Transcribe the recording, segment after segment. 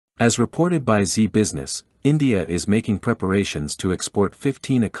As reported by Z Business, India is making preparations to export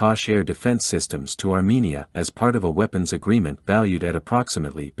 15 Akash air defense systems to Armenia as part of a weapons agreement valued at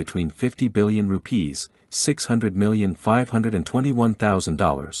approximately between 50 billion rupees,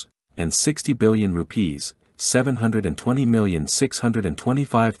 $600,521,000, and 60 billion rupees,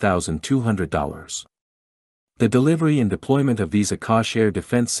 $720,625,200. The delivery and deployment of these Akash air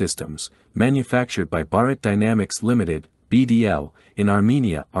defense systems, manufactured by Bharat Dynamics Limited, BDL, in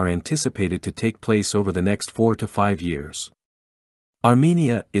Armenia are anticipated to take place over the next 4 to 5 years.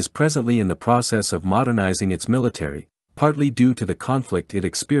 Armenia is presently in the process of modernizing its military, partly due to the conflict it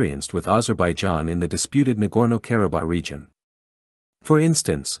experienced with Azerbaijan in the disputed Nagorno-Karabakh region. For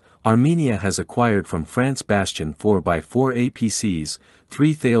instance, Armenia has acquired from France Bastion 4x4 APCs,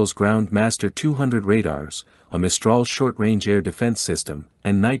 3 Thales Ground Master 200 radars, a Mistral short-range air defense system,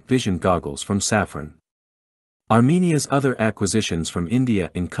 and night vision goggles from Safran. Armenia's other acquisitions from India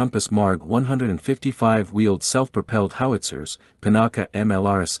encompass MARG 155 wheeled self-propelled howitzers, Pinaka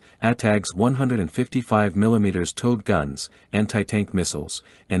MLRS, ATAGS 155 mm towed guns, anti-tank missiles,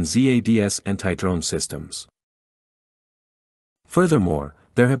 and ZADS anti-drone systems. Furthermore,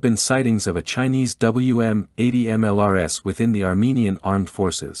 there have been sightings of a Chinese WM-80 MLRS within the Armenian armed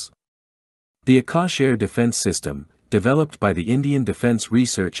forces. The Akash air defense system, developed by the Indian Defense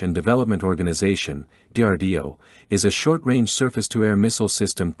Research and Development Organization, DRDO, is a short-range surface-to-air missile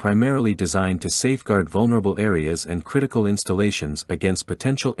system primarily designed to safeguard vulnerable areas and critical installations against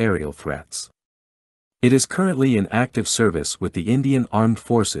potential aerial threats. It is currently in active service with the Indian Armed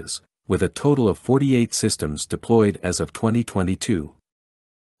Forces, with a total of 48 systems deployed as of 2022.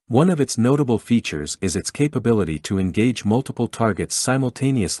 One of its notable features is its capability to engage multiple targets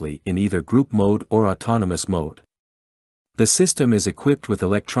simultaneously in either group mode or autonomous mode. The system is equipped with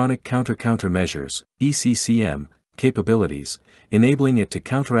electronic countermeasures, ECCM, capabilities, enabling it to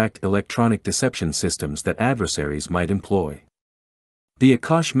counteract electronic deception systems that adversaries might employ. The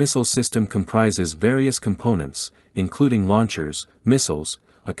Akash missile system comprises various components, including launchers, missiles,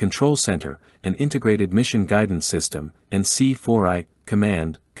 a control center, an integrated mission guidance system, and C4I,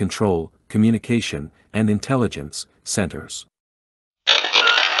 command, control, communication, and intelligence centers.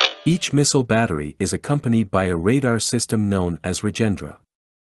 Each missile battery is accompanied by a radar system known as Rajendra.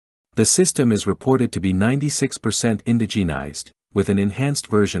 The system is reported to be 96% indigenized, with an enhanced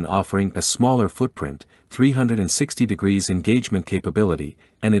version offering a smaller footprint, 360 degrees engagement capability,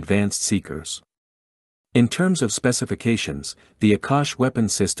 and advanced seekers. In terms of specifications, the Akash weapon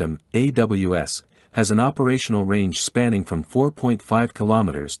system, AWS, has an operational range spanning from 4.5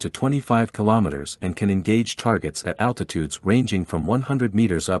 kilometers to 25 kilometers and can engage targets at altitudes ranging from 100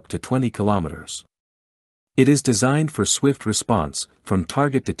 meters up to 20 kilometers. It is designed for swift response, from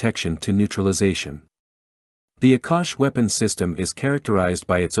target detection to neutralization. The Akash weapon system is characterized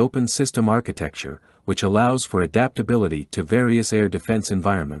by its open system architecture, which allows for adaptability to various air defense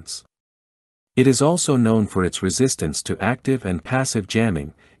environments. It is also known for its resistance to active and passive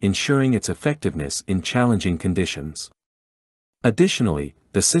jamming, ensuring its effectiveness in challenging conditions. Additionally,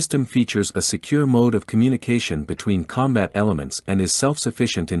 the system features a secure mode of communication between combat elements and is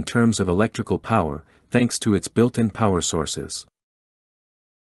self-sufficient in terms of electrical power, thanks to its built-in power sources.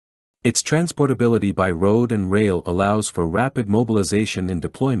 Its transportability by road and rail allows for rapid mobilization and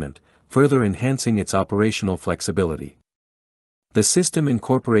deployment, further enhancing its operational flexibility. The system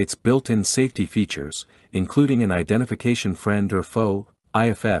incorporates built-in safety features, including an identification friend or foe,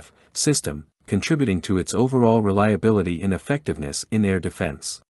 IFF, system, contributing to its overall reliability and effectiveness in air defense.